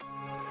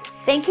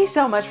Thank you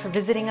so much for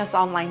visiting us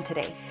online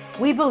today.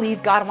 We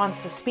believe God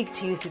wants to speak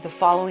to you through the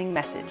following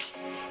message.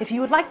 If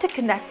you would like to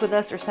connect with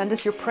us or send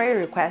us your prayer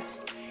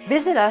requests,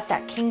 visit us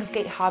at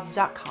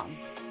kingsgatehobbs.com.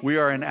 We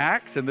are in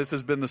Acts, and this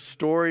has been the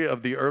story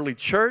of the early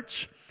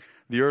church,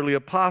 the early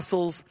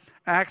apostles.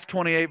 Acts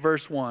 28,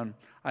 verse 1.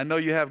 I know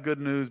you have good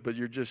news, but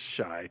you're just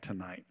shy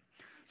tonight.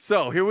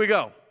 So here we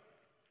go.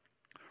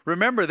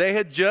 Remember,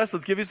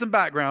 let's give you some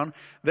background.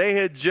 They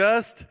had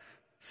just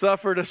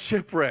suffered a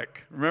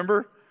shipwreck.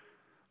 Remember?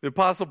 The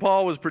Apostle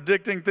Paul was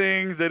predicting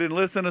things. They didn't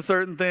listen to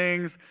certain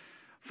things.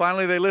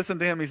 Finally, they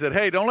listened to him. He said,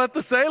 hey, don't let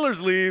the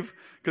sailors leave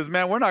because,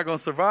 man, we're not going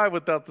to survive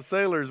without the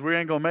sailors. We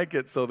ain't going to make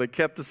it. So they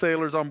kept the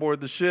sailors on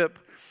board the ship,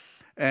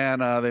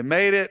 and they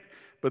made it.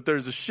 But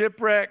there's a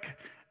shipwreck,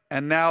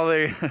 and now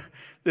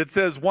it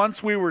says,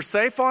 once we were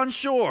safe on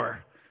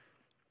shore,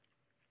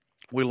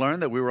 we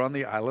learned that we were on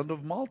the island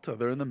of Malta.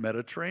 They're in the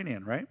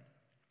Mediterranean, right?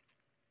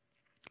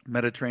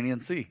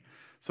 Mediterranean Sea.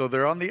 So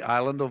they're on the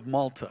island of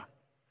Malta.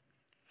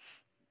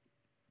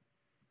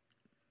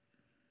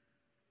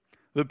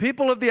 The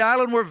people of the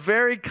island were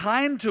very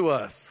kind to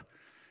us.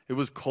 It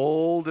was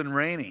cold and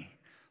rainy,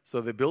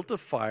 so they built a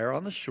fire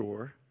on the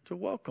shore to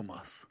welcome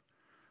us.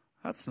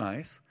 That's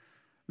nice.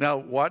 Now,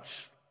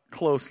 watch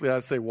closely. I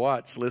say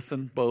watch,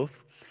 listen,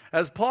 both.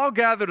 As Paul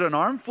gathered an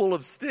armful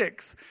of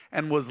sticks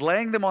and was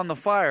laying them on the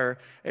fire,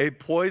 a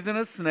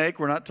poisonous snake,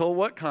 we're not told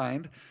what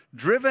kind,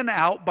 driven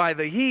out by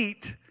the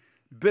heat,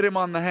 bit him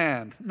on the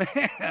hand.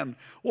 Man,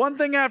 one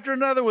thing after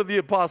another with the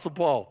Apostle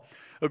Paul.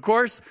 Of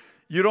course,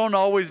 you don't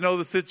always know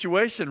the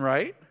situation,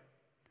 right?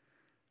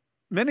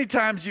 Many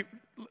times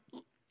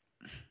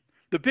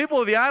the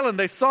people of the island,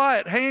 they saw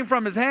it hanging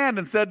from his hand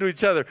and said to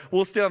each other,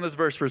 we'll stay on this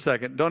verse for a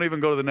second. Don't even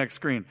go to the next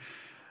screen.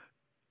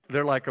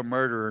 They're like a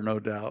murderer, no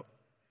doubt.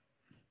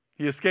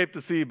 He escaped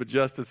the sea, but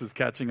justice is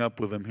catching up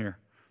with him here.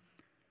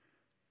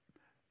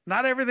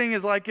 Not everything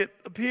is like it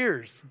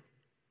appears.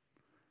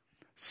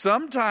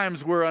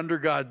 Sometimes we're under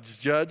God's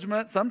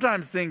judgment.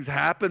 Sometimes things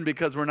happen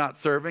because we're not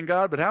serving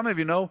God. But how many of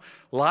you know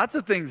lots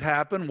of things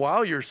happen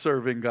while you're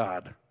serving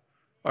God?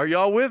 Are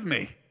y'all with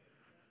me?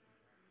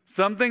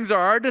 Some things are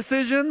our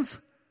decisions.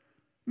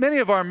 Many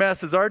of our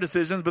mess is our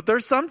decisions, but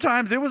there's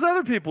sometimes it was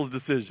other people's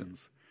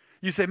decisions.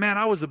 You say, man,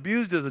 I was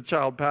abused as a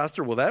child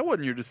pastor. Well, that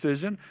wasn't your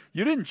decision.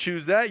 You didn't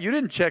choose that. You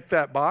didn't check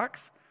that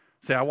box.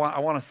 Say, I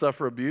want to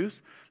suffer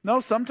abuse. No,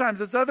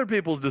 sometimes it's other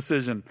people's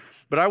decision.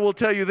 But I will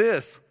tell you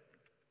this.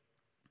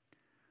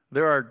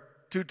 There are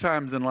 2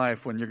 times in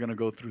life when you're going to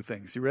go through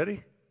things. You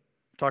ready?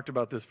 Talked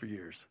about this for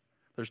years.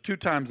 There's 2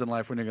 times in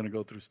life when you're going to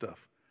go through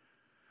stuff.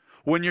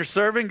 When you're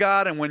serving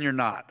God and when you're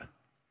not.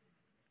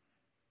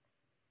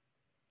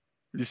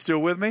 You still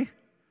with me?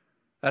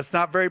 That's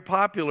not very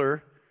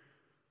popular.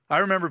 I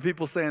remember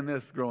people saying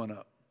this growing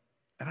up.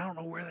 And I don't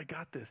know where they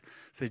got this.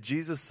 Say,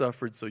 Jesus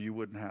suffered so you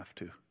wouldn't have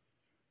to.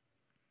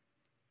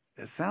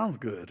 It sounds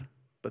good.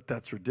 But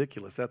that's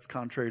ridiculous. That's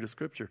contrary to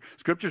Scripture.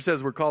 Scripture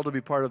says we're called to be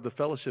part of the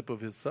fellowship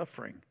of his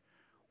suffering.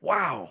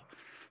 Wow.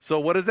 So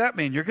what does that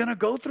mean? You're going to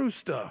go through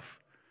stuff.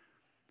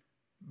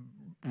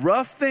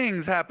 Rough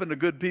things happen to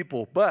good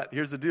people. But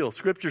here's the deal.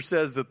 Scripture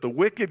says that the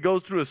wicked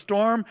goes through a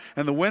storm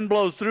and the wind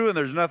blows through and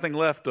there's nothing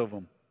left of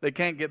them. They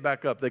can't get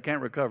back up. They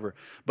can't recover.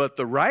 But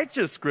the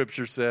righteous,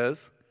 Scripture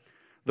says,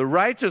 the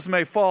righteous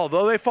may fall.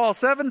 Though they fall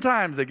 7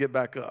 times, they get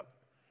back up.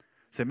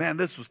 Say, man,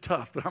 this was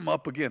tough, but I'm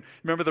up again.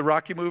 Remember the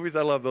Rocky movies?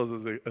 I love those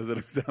as an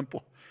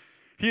example.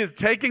 He is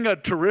taking a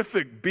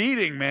terrific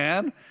beating,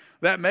 man.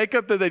 That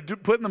makeup that they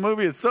put in the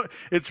movie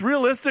it's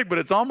realistic, but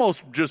it's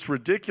almost just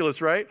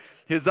ridiculous, right?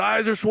 His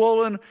eyes are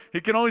swollen.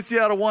 He can only see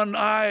out of one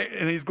eye,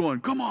 and he's going,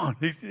 come on.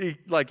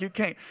 Like, you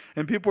can't.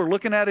 And people are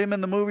looking at him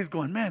in the movies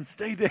going, man,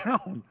 stay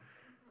down.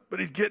 But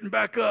he's getting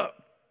back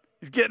up.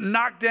 He's getting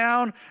knocked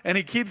down, and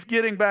he keeps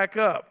getting back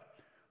up.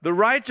 The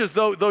righteous,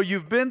 though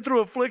you've been through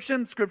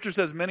affliction, Scripture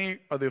says many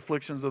are the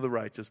afflictions of the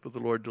righteous, but the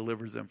Lord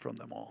delivers them from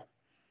them all.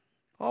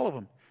 All of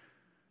them.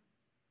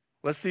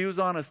 Let's see who's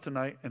honest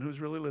tonight and who's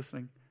really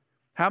listening.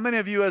 How many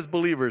of you as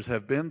believers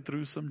have been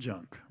through some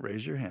junk?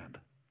 Raise your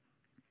hand.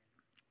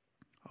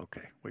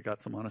 Okay, we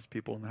got some honest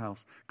people in the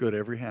house. Good,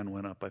 every hand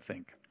went up, I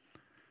think.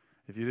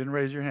 If you didn't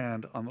raise your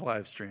hand on the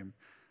live stream,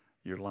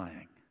 you're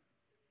lying,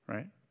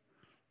 right?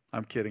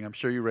 I'm kidding. I'm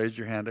sure you raised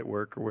your hand at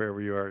work or wherever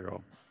you are.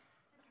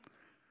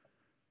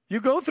 You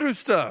go through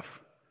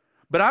stuff,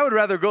 but I would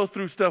rather go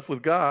through stuff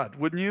with God,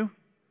 wouldn't you?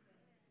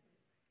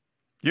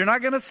 You're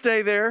not going to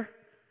stay there.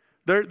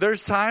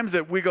 There's times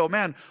that we go,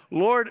 man,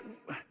 Lord,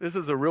 this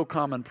is a real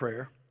common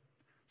prayer.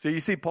 So you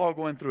see Paul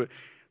going through it.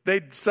 They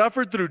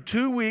suffered through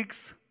 2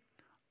 weeks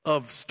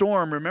of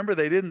storm. Remember,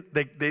 they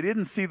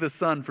didn't see the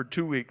sun for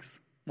 2 weeks,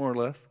 more or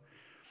less.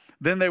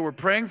 Then they were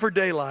praying for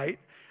daylight.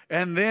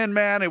 And then,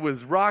 man, it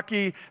was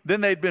rocky.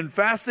 Then they'd been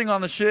fasting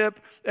on the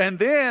ship. And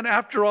then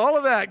after all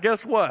of that,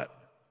 guess what?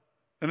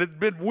 And it's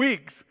been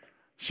weeks,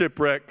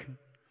 shipwreck.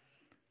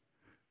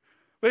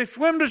 They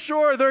swim to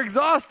shore. They're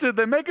exhausted.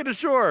 They make it to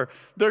shore.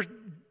 They're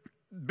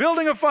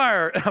building a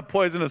fire. A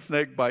poisonous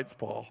snake bites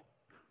Paul.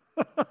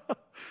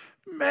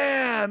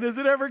 Man, is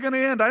it ever going to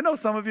end? I know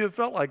some of you have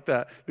felt like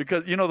that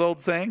because you know the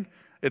old saying,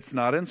 it's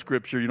not in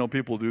Scripture. You know,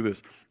 people do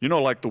this. You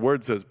know, like the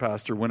word says,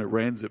 Pastor, when it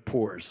rains, it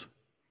pours.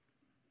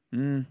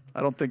 I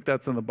don't think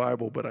that's in the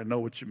Bible, but I know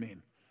what you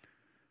mean.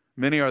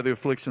 Many are the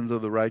afflictions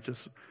of the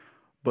righteous,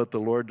 but the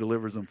Lord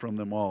delivers them from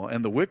them all.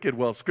 And the wicked,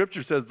 well,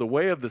 Scripture says the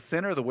way of the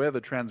sinner, the way of the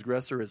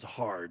transgressor is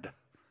hard.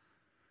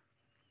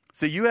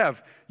 See, you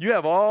have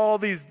all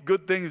these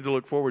good things to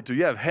look forward to.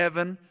 You have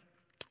heaven.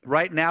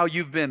 Right now,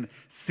 you've been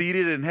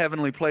seated in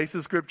heavenly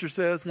places, Scripture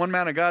says. One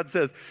man of God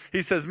says,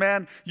 he says,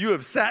 man, you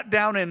have sat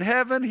down in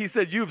heaven. He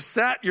said, you've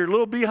sat your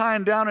little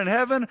behind down in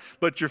heaven,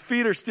 but your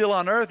feet are still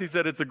on earth. He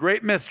said, it's a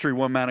great mystery,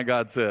 one man of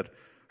God said.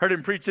 Heard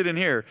him preach it in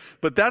here.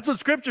 But that's what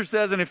Scripture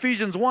says in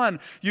Ephesians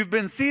 1. You've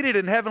been seated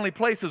in heavenly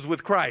places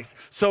with Christ.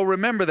 So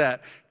remember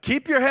that.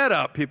 Keep your head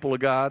up, people of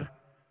God.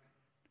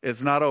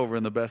 It's not over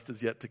and the best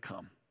is yet to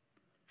come.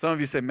 Some of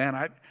you say, man,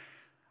 I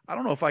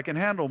don't know if I can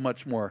handle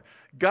much more.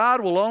 God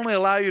will only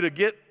allow you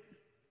to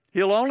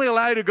He'll only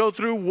allow you to go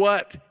through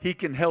what He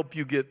can help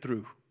you get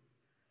through.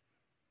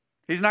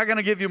 He's not going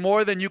to give you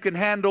more than you can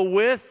handle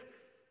with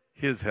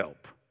His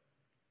help.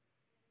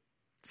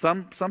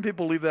 Some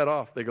people leave that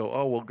off. They go,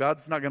 oh, well,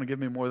 God's not going to give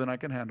me more than I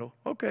can handle.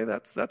 Okay,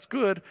 that's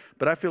good,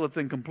 but I feel it's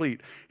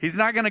incomplete. He's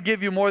not going to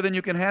give you more than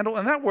you can handle,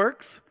 and that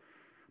works.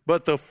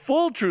 But the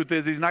full truth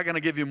is He's not going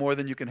to give you more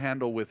than you can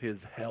handle with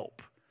His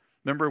help.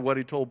 Remember what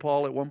He told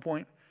Paul at one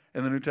point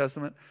in the New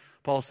Testament?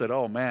 Paul said,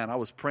 oh, man, I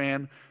was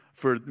praying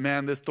for,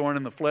 man, this thorn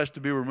in the flesh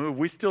to be removed.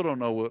 We still don't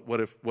know what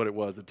it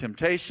was, a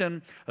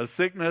temptation, a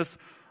sickness.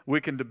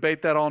 We can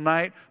debate that all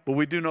night, but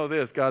we do know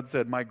this. God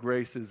said, my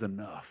grace is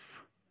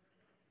enough.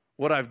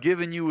 What I've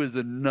given you is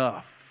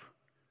enough.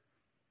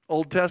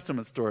 Old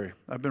Testament story.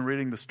 I've been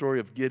reading the story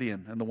of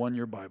Gideon in the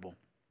one-year Bible.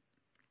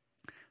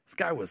 This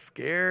guy was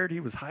scared. He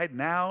was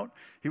hiding out.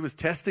 He was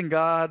testing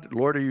God.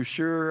 Lord, are you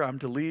sure I'm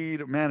to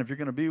lead? Man, if you're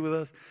going to be with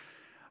us.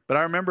 But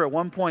I remember at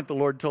one point the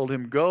Lord told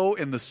him, go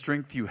in the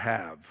strength you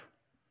have.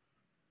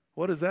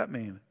 What does that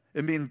mean?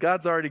 It means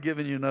God's already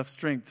given you enough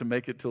strength to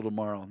make it till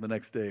tomorrow, the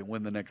next day, and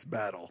win the next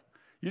battle.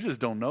 You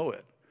just don't know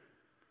it.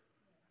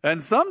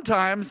 And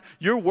sometimes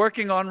you're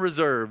working on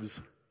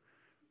reserves.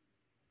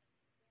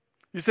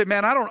 You say,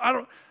 man, I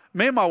don't.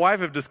 Me and my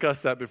wife have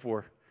discussed that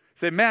before.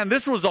 Say, man,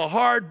 this was a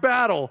hard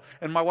battle.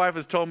 And my wife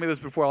has told me this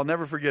before. I'll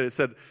never forget it. It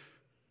said,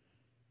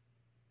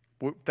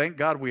 thank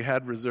God we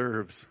had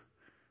reserves.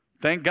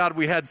 Thank God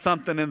we had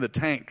something in the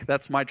tank.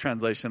 That's my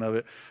translation of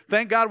it.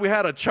 Thank God we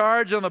had a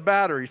charge on the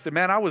battery. He said,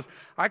 man,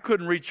 I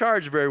couldn't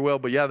recharge very well,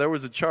 but yeah, there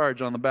was a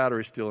charge on the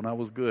battery still, and I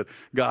was good.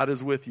 God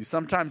is with you.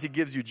 Sometimes He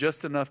gives you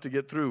just enough to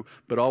get through,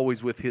 but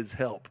always with His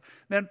help.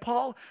 Man,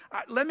 Paul,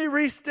 let me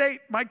restate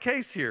my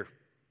case here.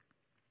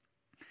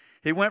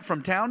 He went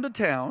from town to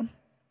town.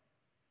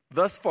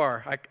 Thus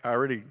far, I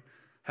already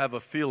have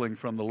a feeling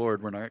from the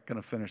Lord we're not going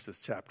to finish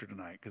this chapter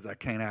tonight because I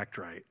can't act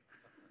right.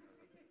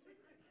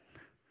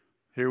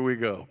 Here we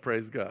go.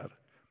 Praise God.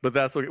 But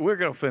that's okay. We're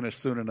going to finish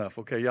soon enough,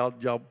 okay?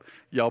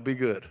 Y'all be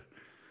good.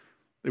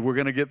 We're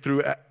going to get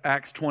through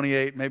Acts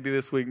 28, maybe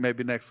this week,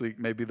 maybe next week,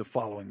 maybe the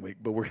following week,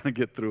 but we're going to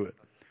get through it.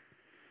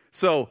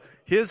 So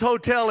his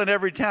hotel in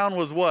every town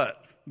was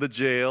what? The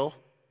jail.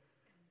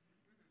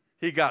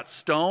 He got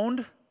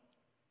stoned.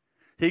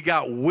 He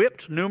got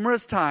whipped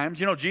numerous times.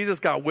 You know,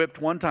 Jesus got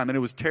whipped one time, and it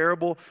was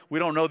terrible. We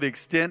don't know the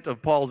extent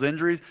of Paul's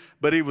injuries,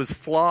 but he was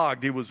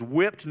flogged. He was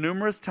whipped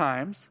numerous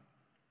times.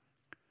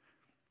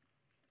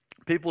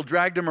 People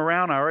dragged him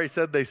around. I already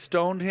said they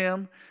stoned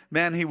him.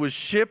 Man, he was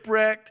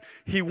shipwrecked.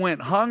 He went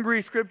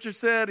hungry, Scripture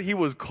said. He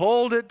was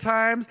cold at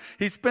times.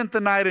 He spent the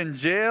night in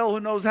jail,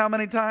 who knows how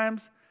many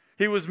times.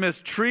 He was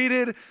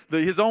mistreated.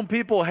 His own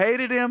people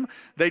hated him.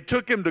 They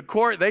took him to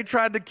court. They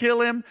tried to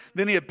kill him.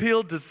 Then he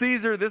appealed to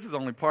Caesar. This is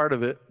only part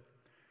of it.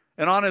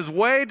 And on his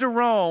way to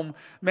Rome,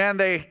 man,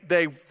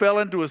 they fell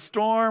into a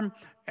storm,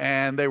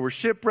 and they were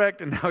shipwrecked,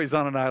 and now he's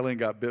on an island and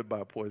got bit by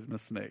a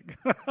poisonous snake.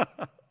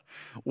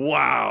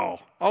 Wow.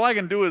 All I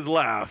can do is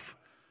laugh.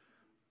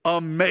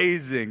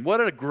 Amazing.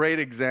 What a great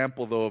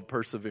example, though, of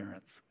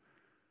perseverance.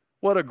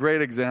 What a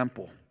great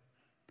example.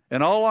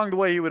 And all along the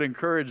way, he would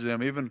encourage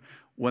them, even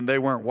when they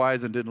weren't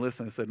wise and didn't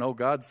listen. He said, no,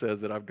 God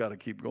says that I've got to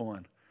keep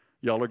going.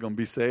 Y'all are going to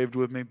be saved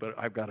with me, but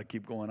I've got to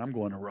keep going. I'm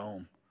going to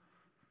Rome.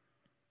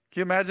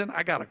 Can you imagine?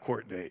 I got a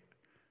court date.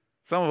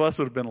 Some of us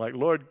would have been like,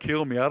 Lord,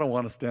 kill me. I don't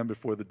want to stand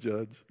before the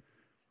judge.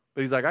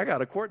 But he's like, I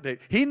got a court date.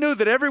 He knew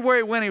that everywhere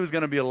he went, he was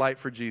going to be a light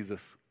for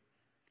Jesus.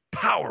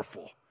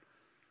 Powerful.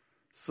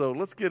 So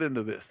let's get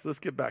into this. Let's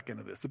get back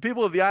into this. The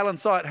people of the island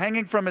saw it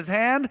hanging from his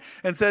hand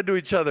and said to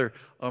each other,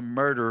 a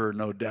murderer,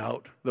 no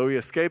doubt. Though he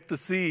escaped the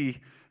sea,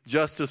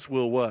 justice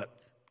will what?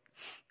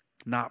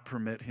 Not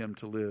permit him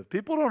to live.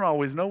 People don't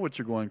always know what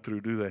you're going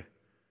through, do they?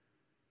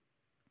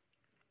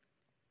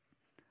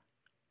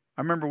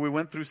 I remember we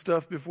went through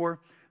stuff before.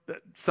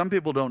 Some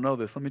people don't know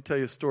this. Let me tell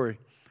you a story.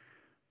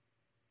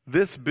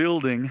 This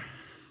building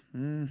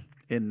in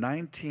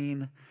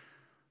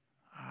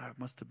it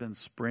must have been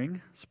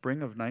spring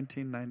of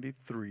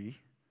 1993.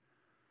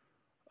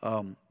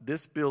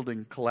 This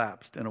building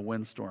collapsed in a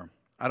windstorm.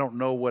 I don't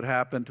know what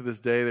happened to this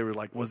day. They were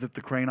like, was it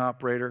the crane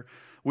operator?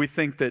 We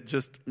think that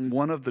just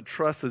one of the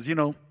trusses,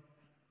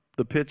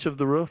 the pitch of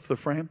the roof, the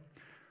frame,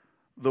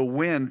 the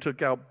wind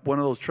took out one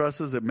of those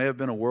trusses. It may have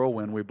been a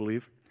whirlwind, we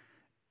believe.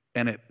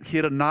 And it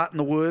hit a knot in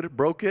the wood,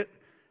 broke it,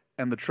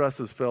 and the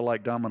trusses fell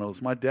like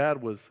dominoes. My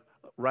dad was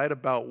right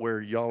about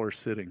where y'all are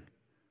sitting.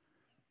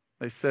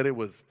 They said it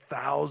was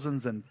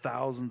thousands and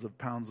thousands of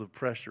pounds of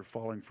pressure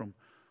falling from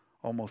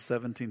almost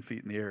 17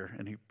 feet in the air,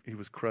 and he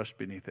was crushed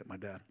beneath it, my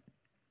dad.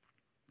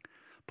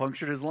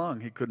 Punctured his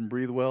lung. He couldn't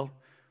breathe well.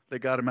 They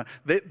got him out.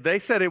 They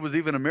said it was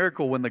even a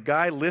miracle when the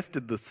guy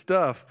lifted the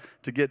stuff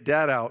to get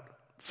Dad out.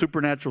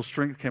 Supernatural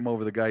strength came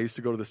over the guy. He used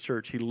to go to this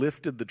church. He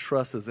lifted the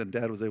trusses, and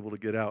Dad was able to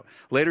get out.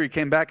 Later, he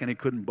came back, and he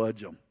couldn't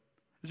budge them.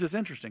 It's just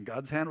interesting.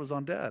 God's hand was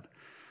on Dad.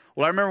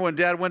 Well, I remember when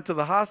Dad went to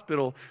the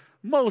hospital,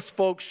 most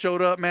folks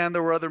showed up. Man,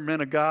 there were other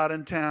men of God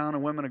in town,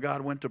 and women of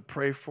God went to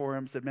pray for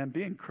him. Said, man,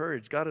 be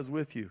encouraged. God is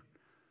with you.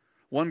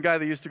 One guy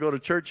that used to go to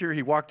church here,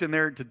 he walked in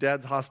there to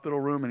Dad's hospital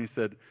room, and he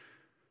said,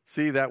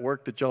 see, that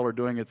work that y'all are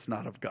doing, it's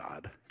not of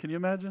God. Can you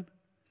imagine?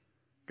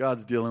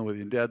 God's dealing with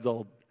you, and Dad's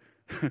all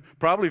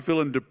probably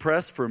feeling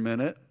depressed for a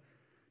minute.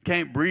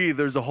 Can't breathe.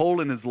 There's a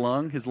hole in his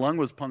lung. His lung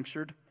was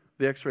punctured.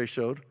 The x-ray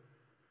showed.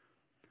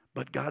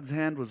 But God's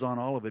hand was on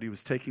all of it. He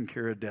was taking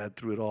care of Dad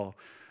through it all.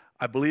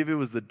 I believe it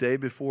was the day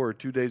before or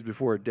 2 days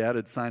before Dad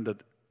had signed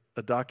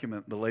a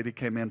document. The lady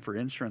came in for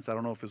insurance. I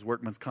don't know if it's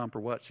workman's comp or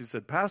what. She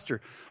said,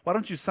 Pastor, why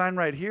don't you sign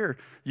right here?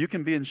 You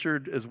can be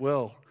insured as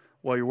well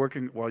while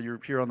you're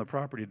here on the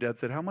property. Dad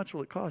said, how much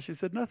will it cost? She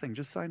said, nothing.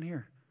 Just sign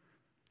here.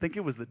 I think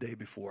it was the day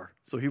before.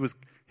 So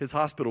his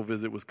hospital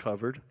visit was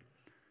covered.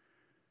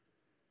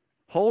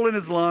 Hole in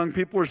his lung.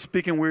 People were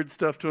speaking weird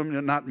stuff to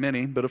him. Not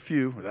many, but a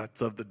few.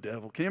 That's of the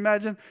devil. Can you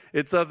imagine?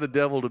 It's of the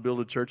devil to build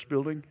a church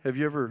building. Have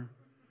you ever?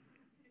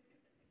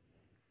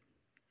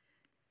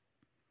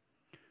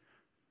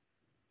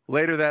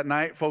 Later that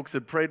night, folks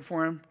had prayed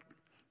for him.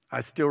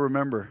 I still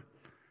remember.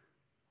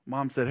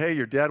 Mom said, hey,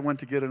 your dad went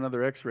to get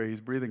another x-ray.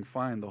 He's breathing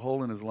fine. The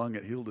hole in his lung,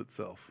 it healed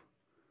itself.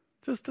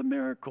 Just a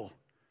miracle.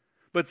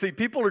 But see,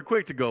 people are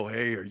quick to go,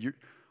 hey,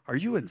 are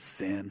you in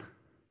sin?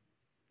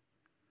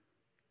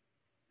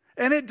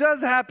 And it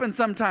does happen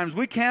sometimes.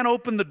 We can't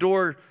open the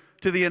door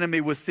to the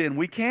enemy with sin.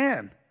 We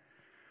can.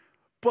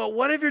 But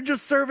what if you're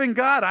just serving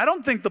God? I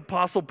don't think the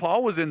Apostle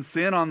Paul was in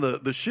sin on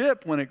the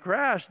ship when it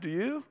crashed, do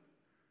you?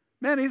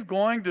 Man, he's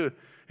going to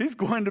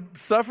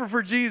suffer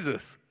for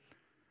Jesus.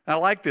 I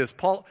like this.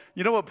 Paul,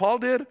 you know what Paul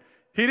did?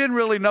 He didn't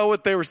really know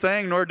what they were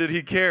saying, nor did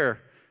he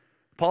care.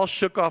 Paul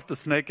shook off the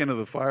snake into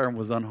the fire and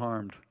was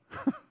unharmed.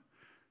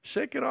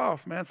 Shake it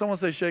off, man. Someone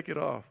say shake it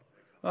off.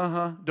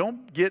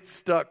 Don't get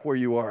stuck where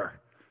you are.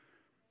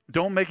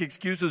 Don't make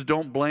excuses.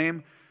 Don't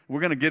blame. We're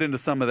going to get into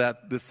some of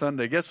that this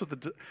Sunday. Guess what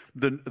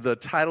the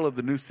title of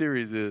the new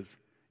series is?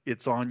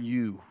 It's on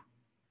you.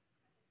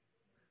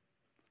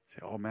 Say,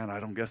 oh man, I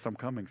don't guess I'm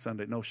coming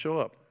Sunday. No, show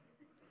up,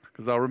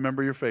 because I'll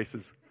remember your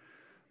faces.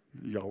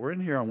 Y'all were in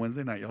here on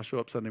Wednesday night. Y'all show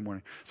up Sunday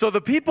morning. So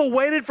the people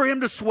waited for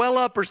him to swell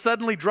up or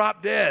suddenly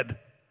drop dead.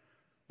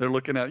 They're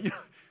looking at you.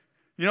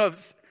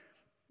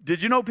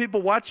 Did you know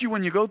people watch you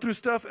when you go through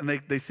stuff and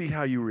they see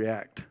how you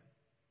react?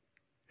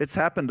 It's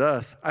happened to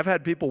us. I've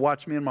had people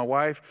watch me and my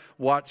wife,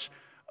 watch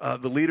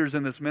the leaders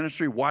in this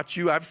ministry, watch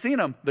you. I've seen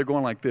them. They're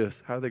going like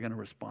this. How are they going to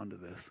respond to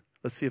this?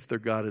 Let's see if their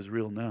God is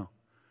real now.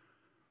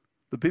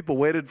 The people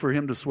waited for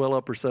him to swell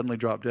up or suddenly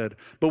drop dead.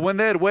 But when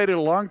they had waited a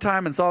long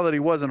time and saw that he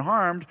wasn't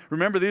harmed,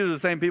 remember, these are the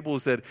same people who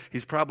said,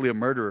 he's probably a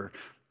murderer.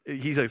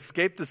 He's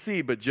escaped the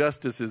sea, but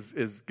justice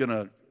is going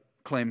to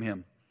claim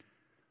him.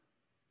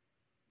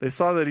 They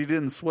saw that he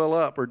didn't swell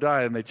up or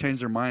die, and they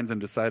changed their minds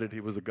and decided he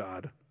was a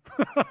god.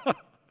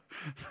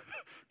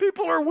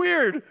 People are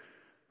weird.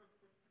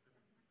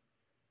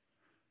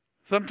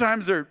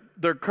 Sometimes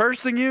they're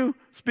cursing you,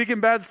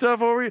 speaking bad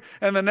stuff over you,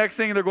 and the next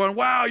thing they're going,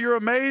 wow, you're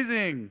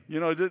amazing.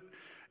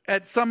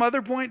 At some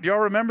other point, do y'all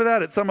remember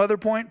that? At some other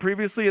point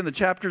previously in the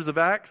chapters of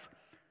Acts,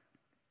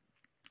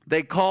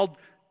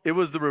 it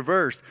was the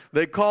reverse.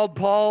 They called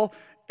Paul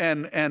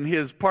and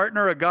his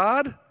partner a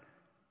god,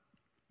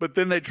 but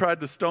then they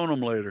tried to stone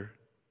him later.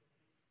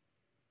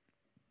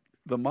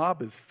 The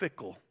mob is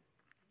fickle.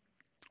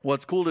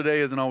 What's cool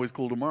today isn't always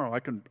cool tomorrow. I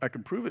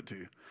can prove it to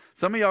you.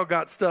 Some of y'all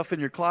got stuff in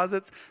your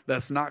closets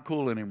that's not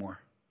cool anymore.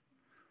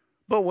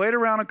 But wait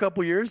around a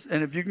couple years,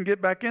 and if you can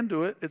get back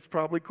into it, it's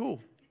probably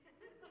cool.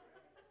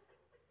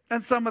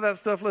 And some of that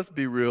stuff, let's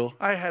be real,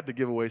 I had to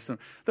give away some.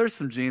 There's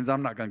some jeans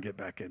I'm not going to get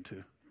back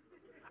into.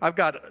 I've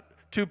got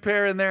 2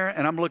 pair in there,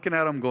 and I'm looking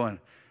at them going,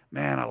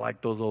 man, I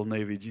like those Old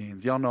Navy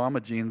jeans. Y'all know I'm a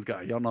jeans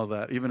guy. Y'all know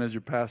that. Even as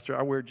your pastor,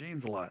 I wear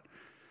jeans a lot.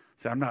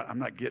 See, I'm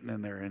not getting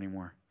in there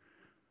anymore.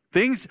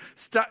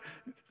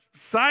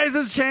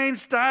 Sizes change,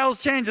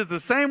 styles change. It's the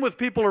same with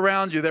people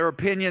around you. Their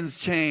opinions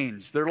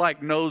change. They're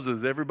like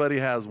noses. Everybody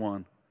has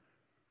one.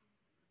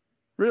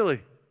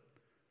 Really.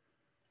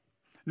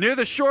 Near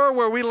the shore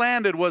where we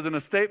landed was an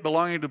estate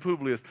belonging to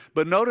Publius.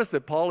 But notice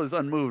that Paul is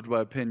unmoved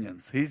by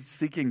opinions. He's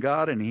seeking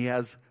God and he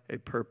has a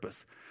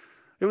purpose.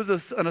 It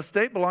was an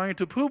estate belonging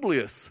to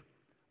Publius.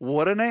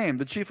 What a name,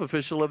 the chief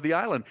official of the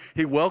island.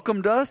 He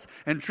welcomed us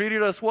and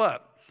treated us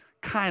what?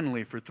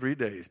 Kindly for 3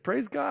 days.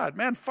 Praise God.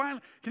 Man,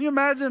 finally, can you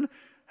imagine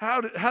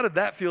how did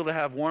that feel to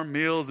have warm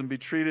meals and be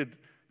treated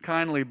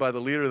kindly by the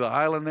leader of the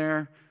island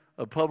there,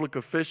 a public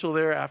official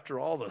there after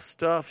all the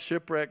stuff,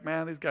 shipwreck?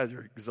 Man, these guys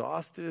are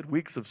exhausted,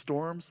 weeks of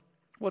storms.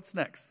 What's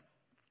next?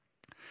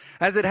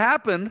 As it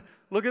happened,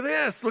 look at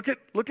this. Look at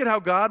how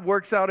God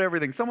works out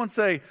everything. Someone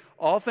say,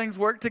 all things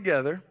work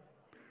together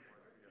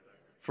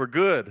for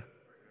good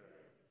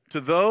to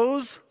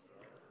those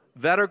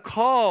that are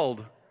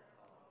called.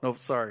 No,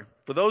 sorry.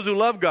 For those who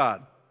love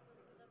God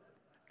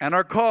and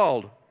are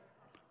called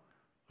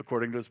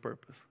according to his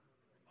purpose.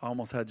 I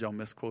almost had y'all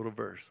misquote a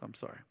verse. I'm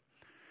sorry.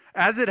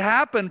 As it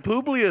happened,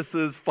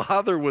 Publius's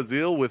father was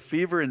ill with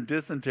fever and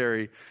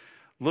dysentery.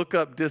 Look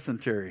up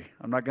dysentery.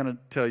 I'm not going to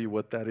tell you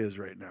what that is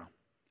right now.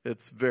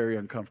 It's very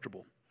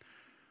uncomfortable.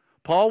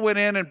 Paul went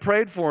in and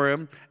prayed for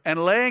him,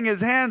 and laying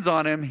his hands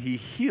on him, he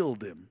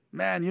healed him.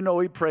 Man, you know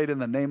he prayed in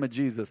the name of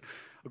Jesus.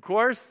 Of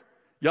course,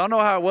 y'all know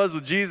how it was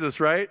with Jesus,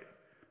 right?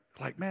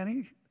 Like,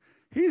 man,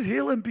 he's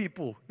healing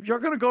people. If you're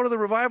going to go to the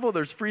revival,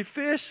 there's free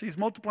fish. He's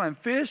multiplying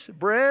fish,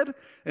 bread,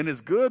 and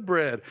it's good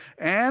bread.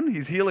 And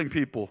he's healing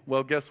people.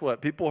 Well, guess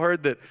what? People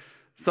heard that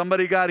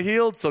somebody got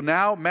healed, so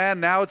now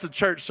it's a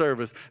church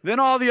service. Then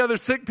all the other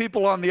sick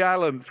people on the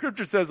island,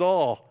 Scripture says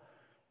all.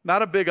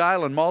 Not a big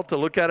island, Malta.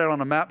 Look at it on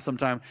a map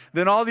sometime.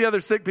 Then all the other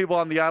sick people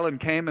on the island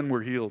came and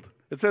were healed.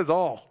 It says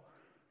all.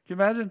 Can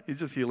you imagine? He's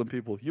just healing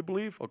people. You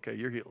believe? Okay,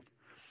 you're healed.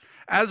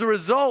 As a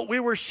result,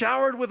 we were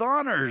showered with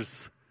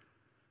honors.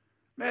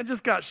 Man,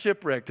 just got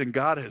shipwrecked, and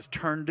God has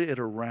turned it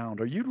around.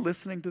 Are you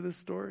listening to this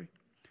story?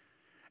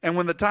 And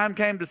when the time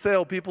came to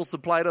sail, people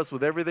supplied us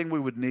with everything we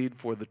would need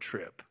for the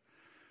trip.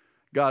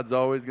 God's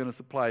always going to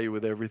supply you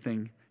with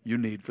everything you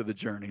need for the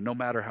journey, no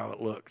matter how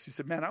it looks. You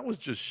said, man, I was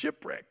just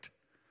shipwrecked.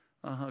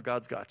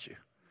 God's got you.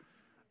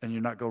 And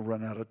you're not going to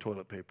run out of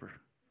toilet paper.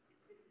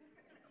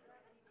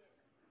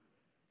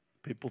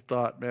 People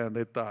thought,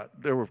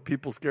 there were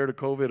people scared of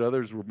COVID.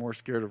 Others were more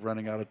scared of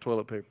running out of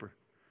toilet paper.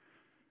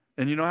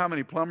 And you know how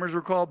many plumbers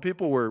were called?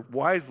 People were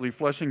wisely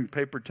flushing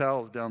paper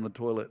towels down the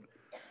toilet.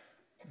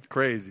 It's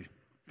crazy.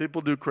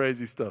 People do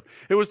crazy stuff.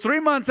 It was 3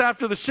 months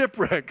after the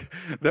shipwreck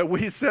that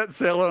we set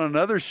sail on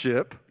another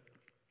ship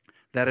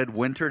that had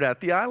wintered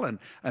at the island,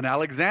 an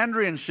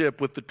Alexandrian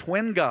ship with the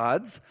twin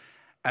gods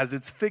as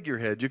its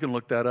figurehead. You can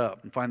look that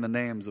up and find the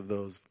names of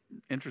those.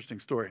 Interesting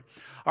story.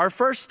 Our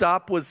first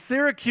stop was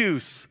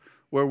Syracuse,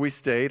 where we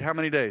stayed. How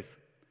many days?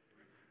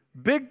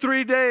 Big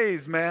 3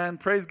 days, man.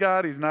 Praise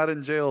God, he's not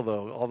in jail,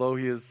 though, although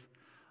he is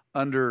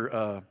under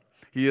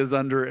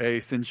a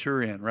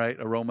centurion, right?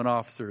 A Roman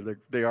officer.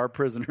 They are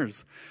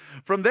prisoners.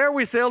 From there,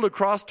 we sailed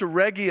across to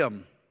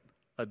Rhegium.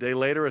 A day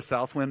later, a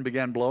south wind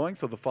began blowing,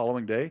 so the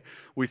following day,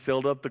 we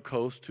sailed up the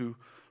coast to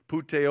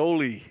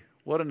Puteoli.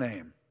 What a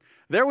name.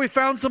 There we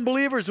found some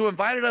believers who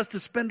invited us to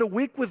spend a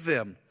week with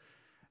them.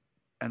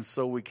 And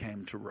so we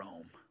came to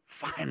Rome.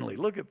 Finally,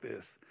 look at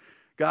this.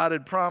 God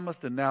had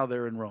promised, and now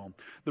they're in Rome.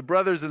 The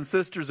brothers and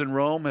sisters in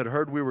Rome had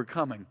heard we were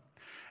coming,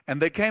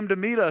 and they came to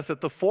meet us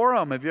at the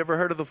Forum. Have you ever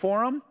heard of the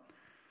Forum?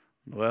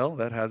 Well,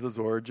 that has its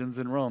origins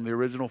in Rome. The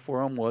original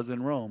Forum was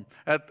in Rome,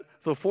 at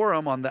the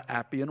Forum on the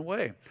Appian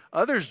Way.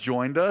 Others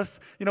joined us.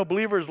 You know,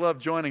 believers love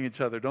joining each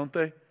other, don't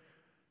they?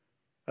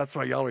 That's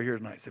why y'all are here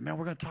tonight. Say, man,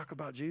 we're going to talk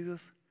about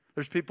Jesus.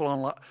 There's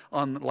people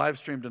on live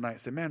stream tonight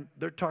say, man,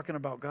 they're talking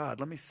about God.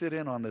 Let me sit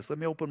in on this. Let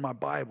me open my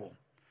Bible.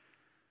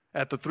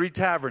 At the 3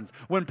 taverns.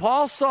 When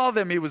Paul saw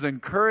them, he was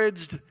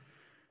encouraged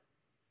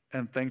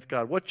and thanked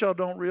God. What y'all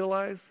don't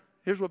realize?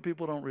 Here's what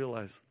people don't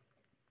realize.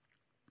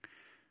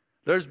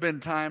 There's been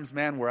times,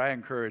 man, where I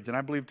encourage, and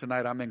I believe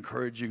tonight I'm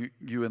encouraging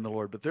you in the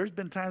Lord, but there's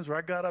been times where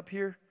I got up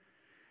here,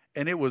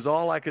 and it was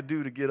all I could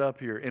do to get up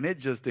here, and it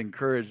just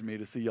encouraged me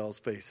to see y'all's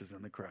faces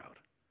in the crowd.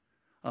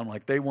 I'm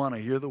like, they want to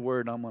hear the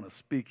word, and I'm going to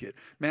speak it.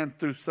 Man,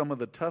 through some of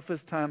the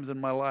toughest times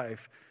in my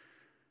life,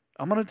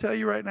 I'm going to tell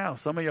you right now,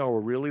 some of y'all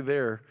were really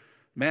there.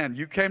 Man,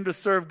 you came to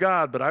serve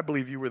God, but I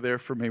believe you were there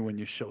for me when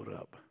you showed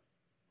up.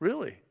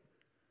 Really.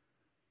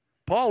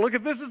 Paul, look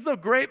at this. This is the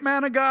great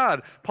man of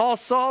God. Paul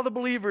saw the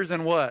believers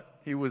and what?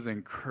 He was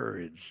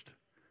encouraged.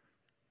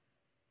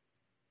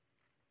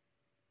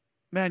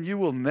 Man, you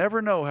will never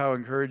know how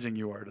encouraging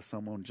you are to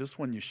someone just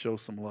when you show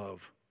some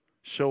love.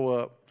 Show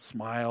up,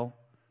 smile.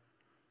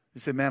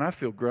 You say, man, I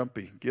feel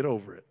grumpy. Get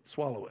over it.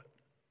 Swallow it.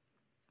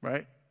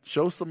 Right?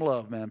 Show some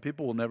love, man.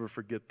 People will never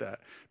forget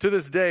that. To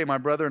this day, my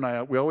brother and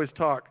I, we always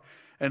talk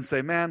and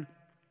say, man,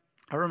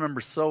 I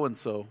remember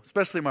so-and-so,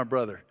 especially my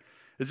brother.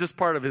 It's just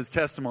part of his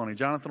testimony.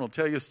 Jonathan will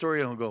tell you a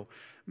story and he'll go,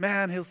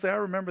 man, he'll say, I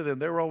remember them.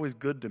 They were always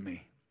good to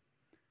me.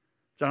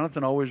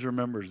 Jonathan always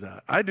remembers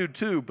that. I do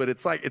too, but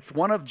it's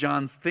one of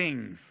John's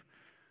things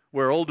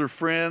where older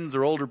friends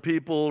or older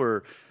people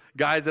or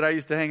guys that I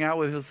used to hang out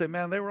with, he'll say,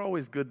 man, they were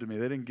always good to me.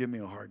 They didn't give me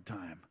a hard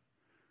time.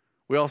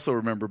 We also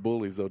remember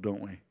bullies though,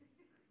 don't we?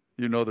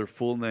 You know their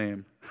full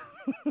name.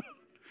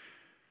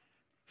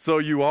 So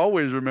you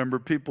always remember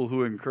people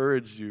who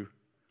encouraged you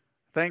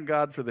Thank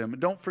God for them.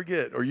 And don't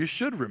forget, or you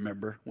should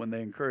remember, when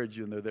they encourage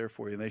you and they're there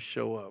for you and they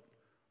show up.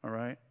 All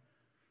right?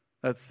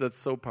 That's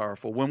so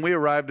powerful. When we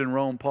arrived in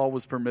Rome, Paul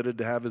was permitted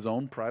to have his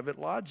own private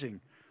lodging.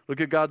 Look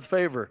at God's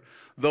favor.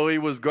 Though he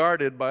was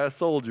guarded by a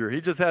soldier.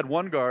 He just had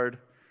one guard.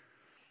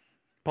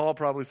 Paul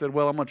probably said,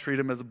 well, I'm going to treat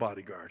him as a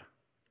bodyguard.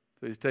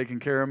 So he's taking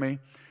care of me.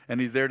 And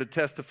he's there to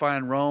testify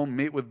in Rome,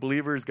 meet with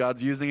believers.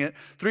 God's using it.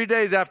 3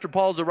 days after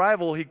Paul's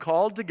arrival, he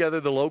called together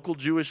the local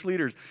Jewish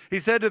leaders. He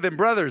said to them,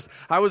 brothers,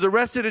 I was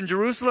arrested in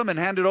Jerusalem and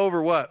handed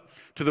over what?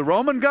 To the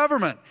Roman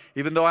government,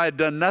 even though I had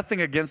done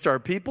nothing against our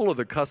people or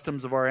the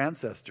customs of our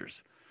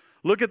ancestors.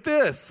 Look at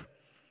this.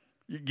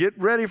 You get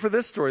ready for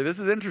this story. This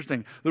is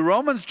interesting. The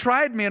Romans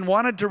tried me and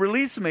wanted to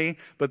release me,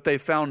 but they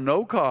found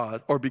no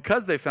cause, or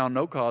because they found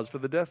no cause for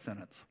the death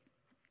sentence.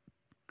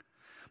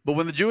 But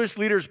when the Jewish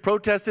leaders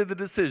protested the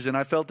decision,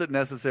 I felt it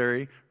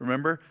necessary,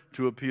 remember,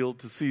 to appeal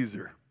to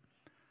Caesar.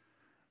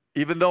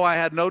 Even though I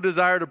had no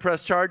desire to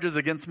press charges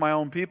against my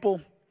own people,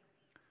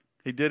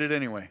 he did it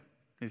anyway.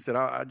 He said,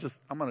 I'm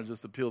going to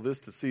just appeal this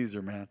to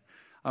Caesar, man.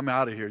 I'm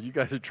out of here. You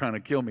guys are trying to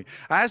kill me.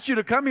 I asked you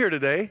to come here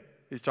today.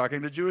 He's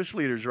talking to Jewish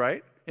leaders,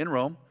 right, in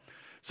Rome,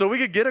 so we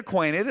could get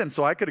acquainted and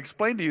so I could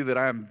explain to you that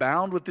I am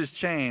bound with this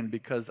chain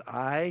because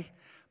I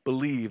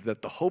believe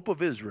that the hope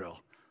of Israel,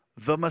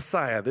 the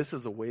Messiah, this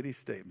is a weighty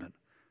statement,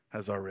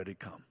 has already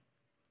come.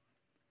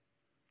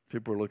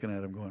 People were looking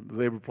at him going,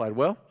 they replied,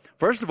 well,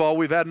 first of all,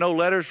 we've had no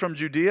letters from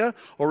Judea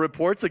or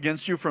reports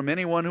against you from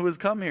anyone who has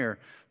come here.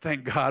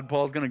 Thank God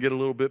Paul's going to get a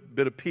little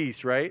bit of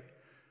peace, right?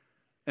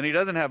 And he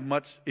doesn't have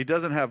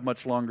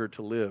much longer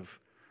to live.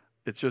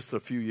 It's just a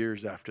few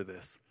years after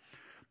this.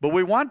 But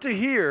we want to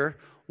hear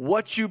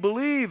what you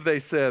believe, they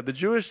said. The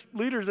Jewish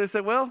leaders, they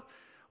said, well,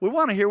 we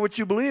want to hear what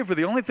you believe, for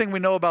the only thing we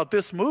know about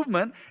this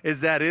movement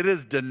is that it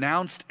is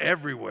denounced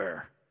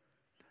everywhere.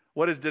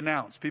 What is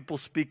denounced? People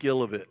speak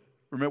ill of it.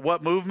 Remember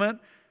what movement?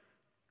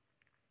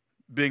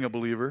 Being a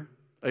believer,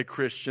 a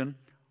Christian.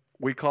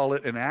 We call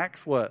it in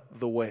Acts, what?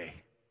 The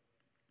way.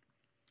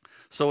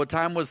 So a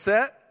time was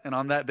set, and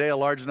on that day a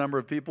large number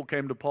of people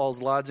came to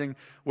Paul's lodging.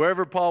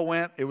 Wherever Paul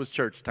went, it was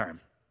church time.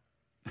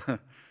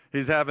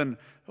 He's having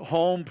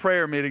home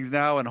prayer meetings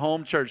now and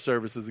home church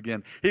services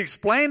again. He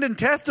explained and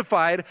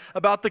testified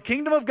about the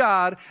kingdom of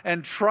God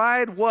and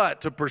tried what?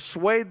 To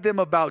persuade them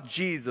about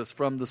Jesus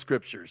from the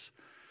scriptures.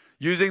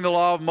 Using the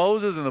law of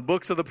Moses and the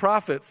books of the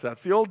prophets.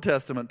 That's the Old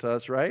Testament to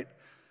us, right?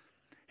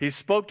 He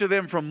spoke to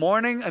them from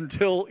morning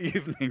until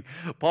evening.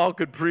 Paul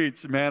could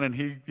preach, man,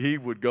 and he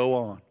would go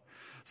on.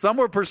 Some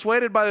were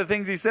persuaded by the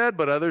things he said,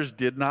 but others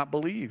did not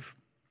believe.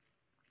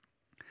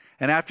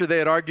 And after they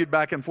had argued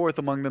back and forth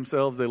among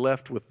themselves, they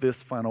left with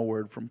this final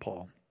word from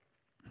Paul.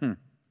 The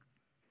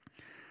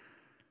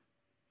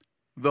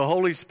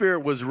Holy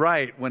Spirit was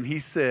right when he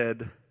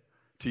said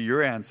to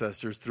your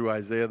ancestors through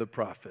Isaiah the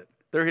prophet.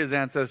 They're his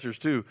ancestors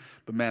too,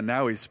 but man,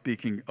 now he's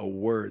speaking a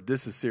word.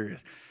 This is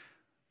serious.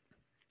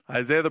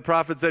 Isaiah the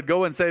prophet said,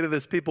 go and say to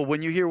this people,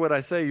 when you hear what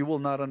I say, you will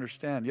not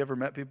understand. You ever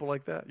met people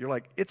like that? You're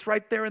like, it's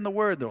right there in the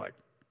word. They're like,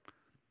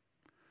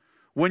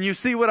 when you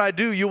see what I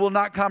do, you will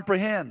not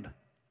comprehend.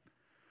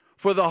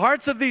 For the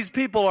hearts of these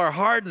people are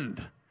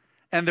hardened,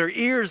 and their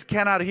ears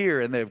cannot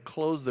hear, and they have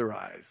closed their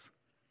eyes.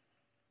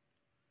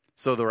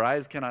 So their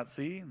eyes cannot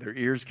see, their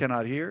ears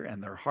cannot hear,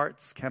 and their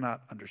hearts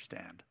cannot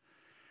understand.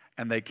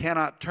 And they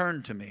cannot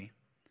turn to me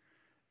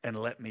and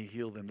let me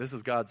heal them. This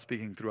is God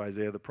speaking through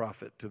Isaiah the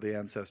prophet to the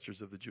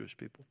ancestors of the Jewish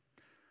people.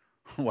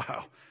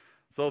 Wow.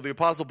 So the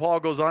Apostle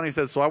Paul goes on, he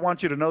says, so I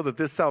want you to know that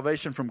this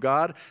salvation from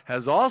God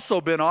has also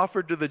been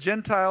offered to the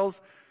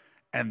Gentiles,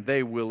 and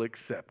they will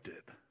accept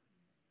it.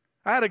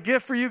 I had a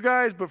gift for you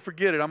guys, but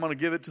forget it. I'm going to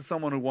give it to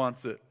someone who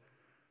wants it.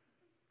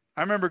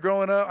 I remember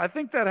growing up, I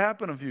think that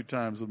happened a few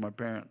times with my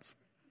parents.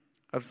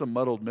 I have some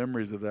muddled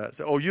memories of that.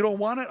 Say, oh, you don't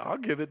want it? I'll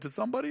give it to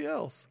somebody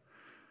else.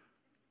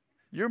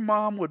 Your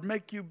mom would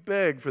make you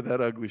beg for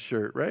that ugly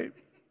shirt, right?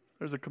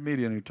 There's a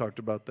comedian who talked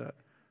about that.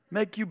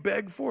 Make you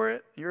beg for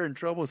it? You're in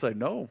trouble. Say,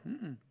 no.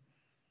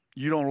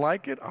 You don't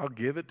like it? I'll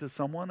give it to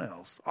someone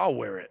else. I'll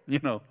wear it,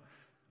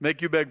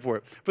 Make you beg for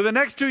it. For the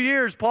next 2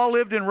 years, Paul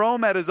lived in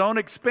Rome at his own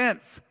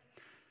expense.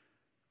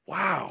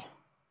 Wow.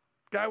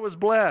 Guy was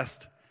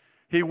blessed.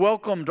 He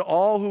welcomed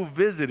all who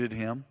visited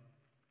him,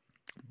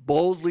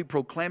 boldly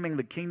proclaiming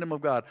the kingdom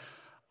of God.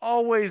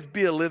 Always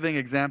be a living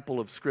example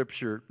of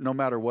Scripture, no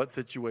matter what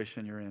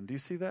situation you're in. Do you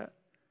see that?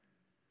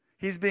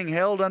 He's being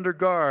held under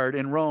guard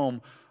in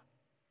Rome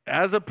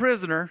as a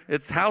prisoner.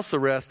 It's house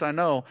arrest, I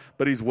know,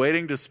 but he's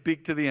waiting to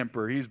speak to the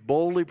emperor. He's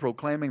boldly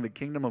proclaiming the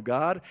kingdom of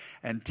God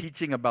and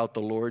teaching about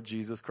the Lord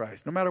Jesus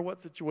Christ, no matter what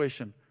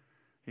situation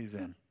he's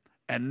in.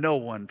 And no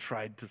one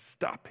tried to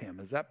stop him.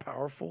 Is that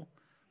powerful?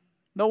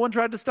 No one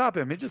tried to stop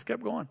him. He just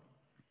kept going.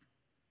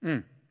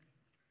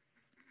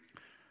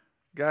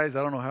 Guys,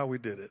 I don't know how we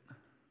did it.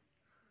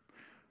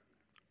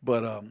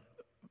 But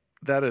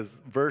that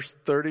is verse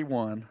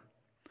 31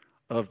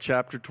 of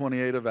chapter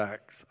 28 of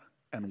Acts.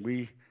 And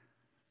we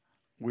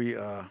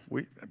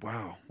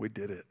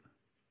did it.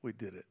 We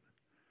did it.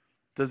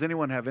 Does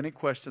anyone have any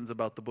questions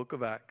about the book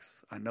of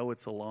Acts? I know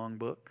it's a long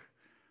book,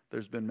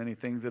 There's been many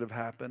things that have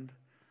happened.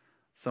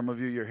 Some of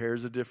you, your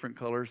hair's a different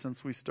color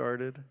since we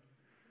started.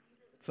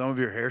 Some of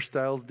your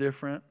hairstyle's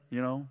different.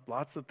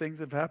 Lots of things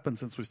have happened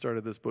since we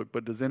started this book.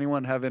 But does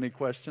anyone have any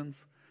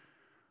questions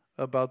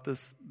about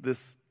this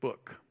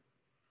book?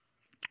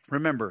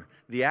 Remember,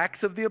 the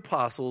Acts of the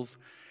Apostles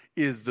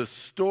is the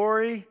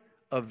story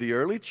of the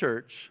early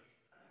church.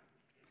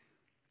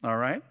 All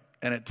right?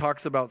 And it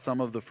talks about some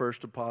of the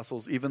first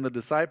apostles, even the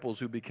disciples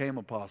who became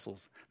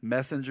apostles,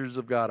 messengers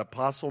of God.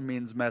 Apostle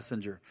means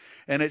messenger.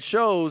 And it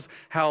shows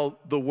how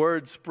the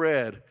word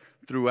spread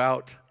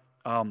throughout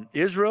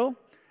Israel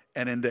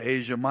and into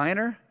Asia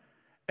Minor.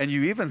 And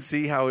you even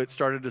see how it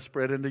started to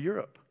spread into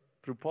Europe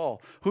through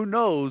Paul. Who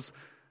knows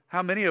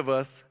how many of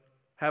us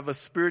have a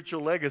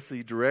spiritual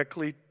legacy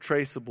directly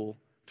traceable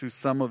to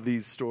some of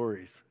these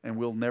stories. And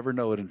we'll never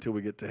know it until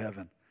we get to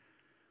heaven.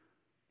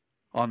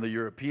 On the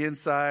European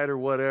side or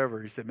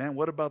whatever. You say, man,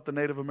 what about the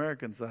Native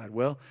American side?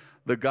 Well,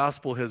 the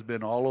gospel has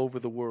been all over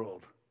the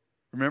world.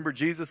 Remember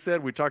Jesus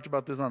said, we talked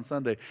about this on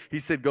Sunday, he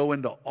said, go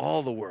into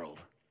all the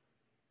world.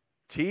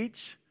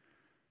 Teach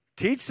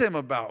them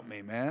about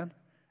me, man,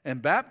 and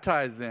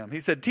baptize them. He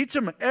said, teach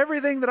them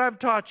everything that I've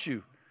taught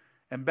you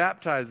and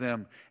baptize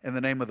them in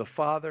the name of the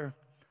Father,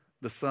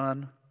 the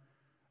Son,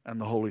 and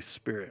the Holy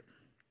Spirit.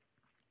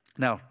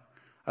 Now,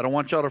 I don't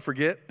want y'all to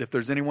forget, if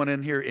there's anyone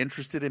in here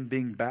interested in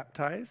being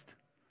baptized,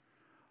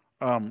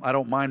 I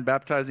don't mind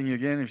baptizing you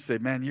again. If you say,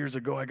 man, years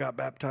ago I got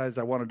baptized,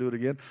 I want to do it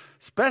again.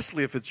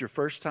 Especially if it's your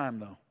first time,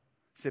 though. You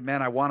say,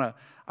 man, I want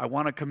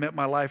to commit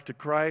my life to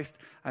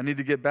Christ. I need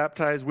to get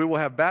baptized. We will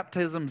have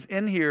baptisms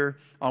in here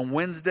on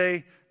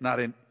Wednesday,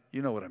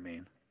 you know what I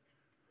mean.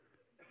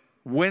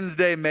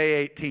 Wednesday,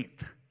 May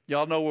 18th.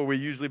 Y'all know where we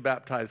usually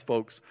baptize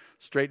folks,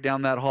 straight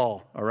down that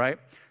hall, all right?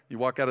 You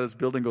walk out of this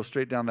building, go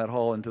straight down that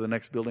hall into the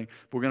next building.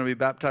 We're going to be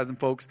baptizing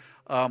folks.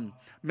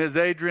 Ms.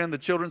 Adrian, the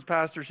children's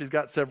pastor, she's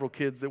got several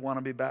kids that want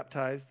to be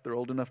baptized. They're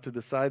old enough to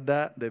decide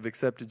that. They've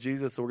accepted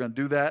Jesus, so we're going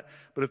to do that.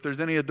 But if there's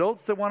any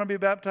adults that want to be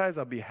baptized,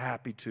 I'll be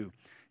happy to.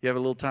 You have a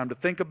little time to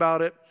think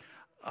about it.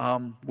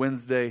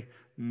 Wednesday,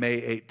 May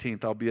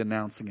 18th, I'll be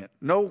announcing it.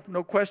 No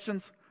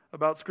questions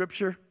about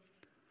Scripture?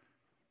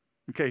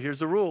 Okay, here's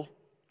the rule.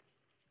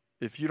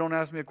 If you don't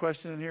ask me a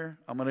question in here,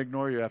 I'm going to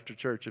ignore you after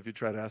church if you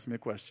try to ask me a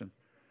question.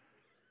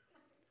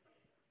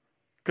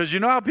 Because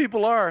you know how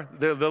people are.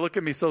 They'll look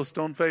at me so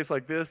stone-faced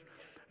like this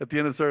at the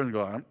end of the service and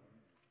go,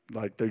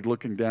 like they're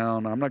looking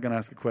down. I'm not going to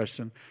ask a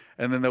question.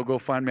 And then they'll go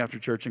find me after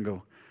church and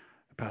go,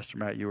 Pastor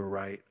Matt, you were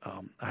right.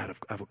 I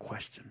have a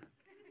question.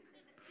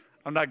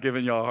 I'm not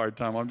giving y'all a hard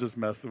time. I'm just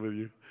messing with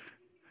you.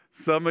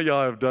 Some of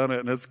y'all have done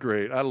it, and it's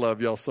great. I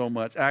love y'all so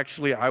much.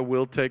 Actually, I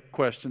will take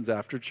questions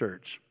after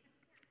church,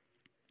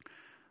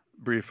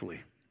 briefly,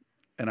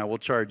 and I will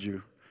charge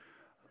you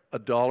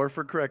 $1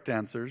 for correct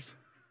answers,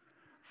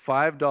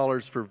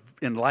 $5 for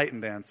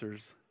enlightened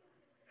answers,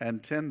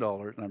 and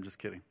 $10. And I'm just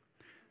kidding.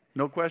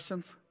 No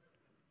questions?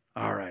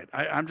 All right.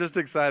 I'm just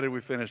excited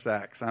we finished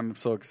Acts. I'm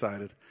so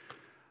excited.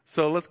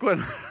 So let's go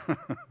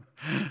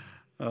ahead.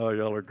 Oh,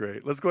 y'all are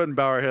great. Let's go ahead and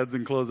bow our heads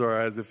and close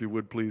our eyes, if you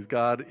would, please.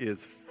 God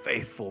is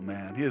faithful,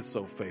 man. He is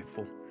so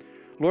faithful.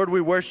 Lord,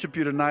 we worship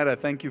you tonight. I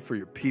thank you for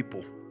your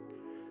people.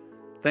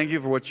 Thank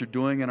you for what you're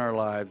doing in our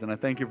lives. And I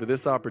thank you for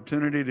this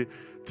opportunity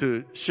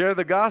to share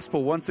the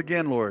gospel once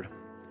again, Lord.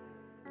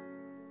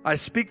 I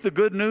speak the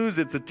good news.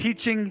 It's a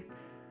teaching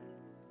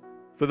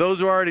for those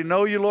who already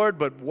know you, Lord.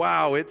 But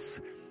wow,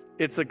 it's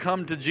a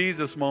come to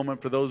Jesus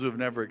moment for those who have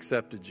never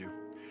accepted you.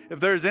 If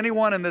there's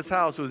anyone in this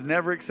house who has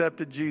never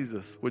accepted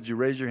Jesus, would you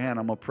raise your hand?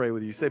 I'm going to pray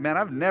with you. You say, man,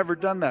 I've never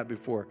done that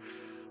before.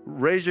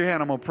 Raise your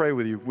hand. I'm going to pray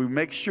with you. We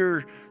make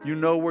sure you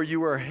know where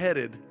you are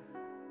headed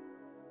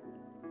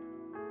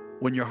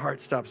when your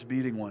heart stops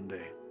beating one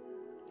day.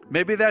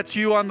 Maybe that's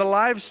you on the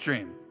live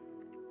stream.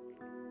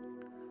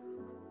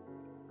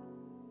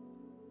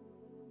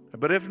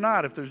 But if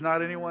not, if there's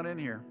not anyone in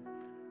here,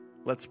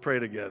 let's pray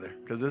together,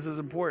 because this is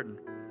important.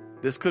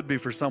 This could be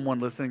for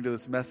someone listening to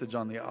this message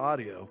on the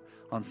audio,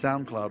 on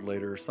SoundCloud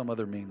later, or some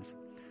other means.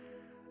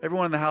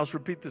 Everyone in the house,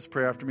 repeat this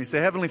prayer after me. Say,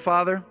 Heavenly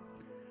Father,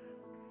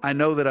 I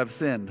know that I've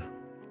sinned.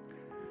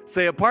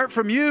 Say, apart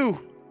from you,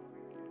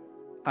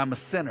 I'm a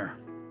sinner.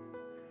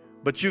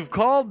 But you've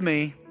called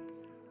me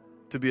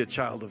to be a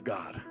child of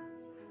God.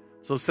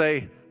 So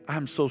say,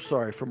 I'm so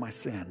sorry for my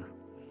sin.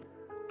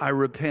 I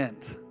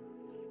repent.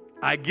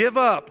 I give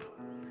up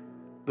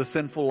the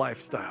sinful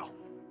lifestyle.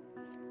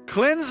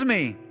 Cleanse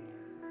me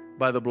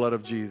by the blood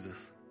of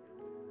Jesus.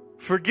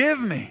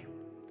 Forgive me.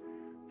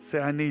 Say,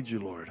 I need you,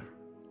 Lord.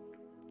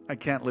 I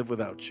can't live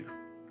without you.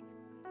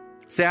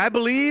 Say, I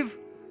believe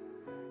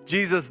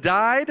Jesus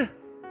died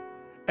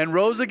and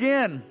rose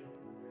again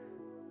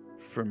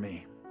for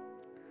me.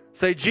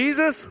 Say,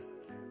 Jesus,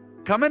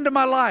 come into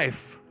my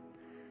life,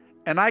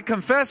 and I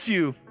confess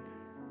you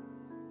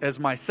as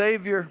my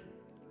Savior,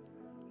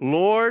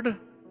 Lord,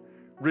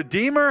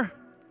 Redeemer,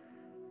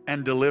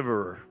 and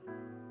Deliverer.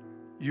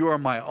 You are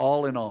my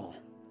all in all.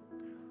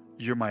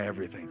 You're my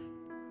everything.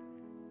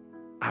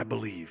 I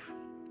believe.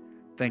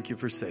 Thank you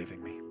for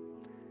saving me.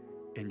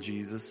 In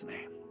Jesus'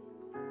 name.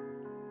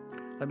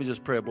 Let me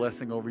just pray a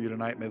blessing over you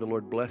tonight. May the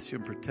Lord bless you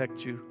and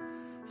protect you,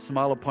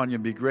 smile upon you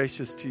and be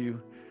gracious to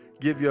you,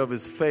 give you of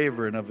his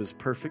favor and of his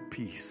perfect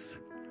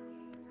peace.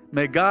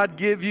 May God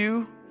give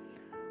you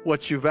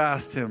what you've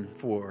asked him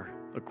for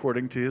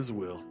according to his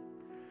will.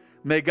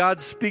 May God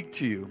speak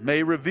to you. May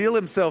he reveal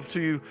himself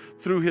to you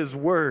through his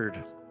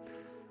word.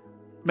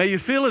 May you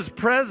feel his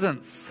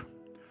presence.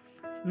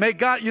 May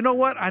God, you know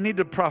what? I need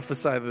to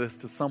prophesy this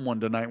to someone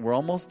tonight. We're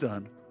almost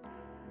done.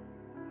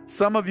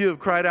 Some of you have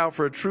cried out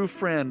for a true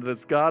friend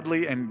that's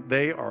godly, and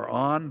they are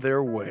on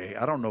their way.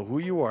 I don't know who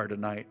you are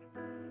tonight.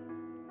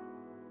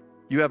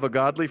 You have a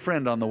godly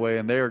friend on the way,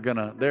 and they're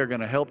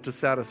gonna help to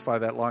satisfy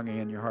that longing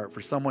in your heart for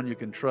someone you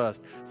can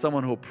trust,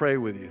 someone who will pray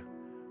with you.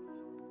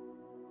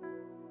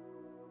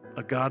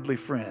 A godly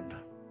friend.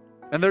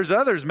 And there's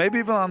others, maybe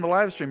even on the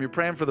live stream, you're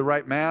praying for the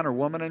right man or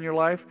woman in your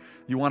life.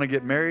 You want to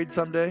get married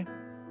someday.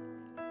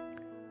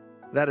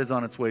 That is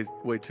on its way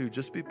too.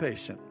 Just be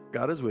patient.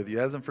 God is with you.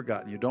 He hasn't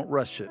forgotten you. Don't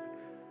rush it.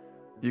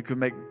 You can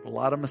make a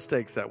lot of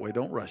mistakes that way.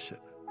 Don't rush it.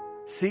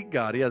 Seek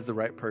God. He has the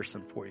right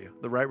person for you,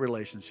 the right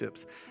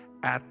relationships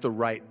at the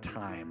right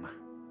time.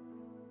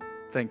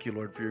 Thank you,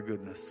 Lord, for your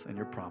goodness and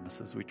your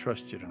promises. We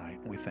trust you tonight,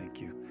 and we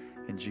thank you.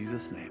 In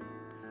Jesus' name,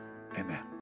 amen.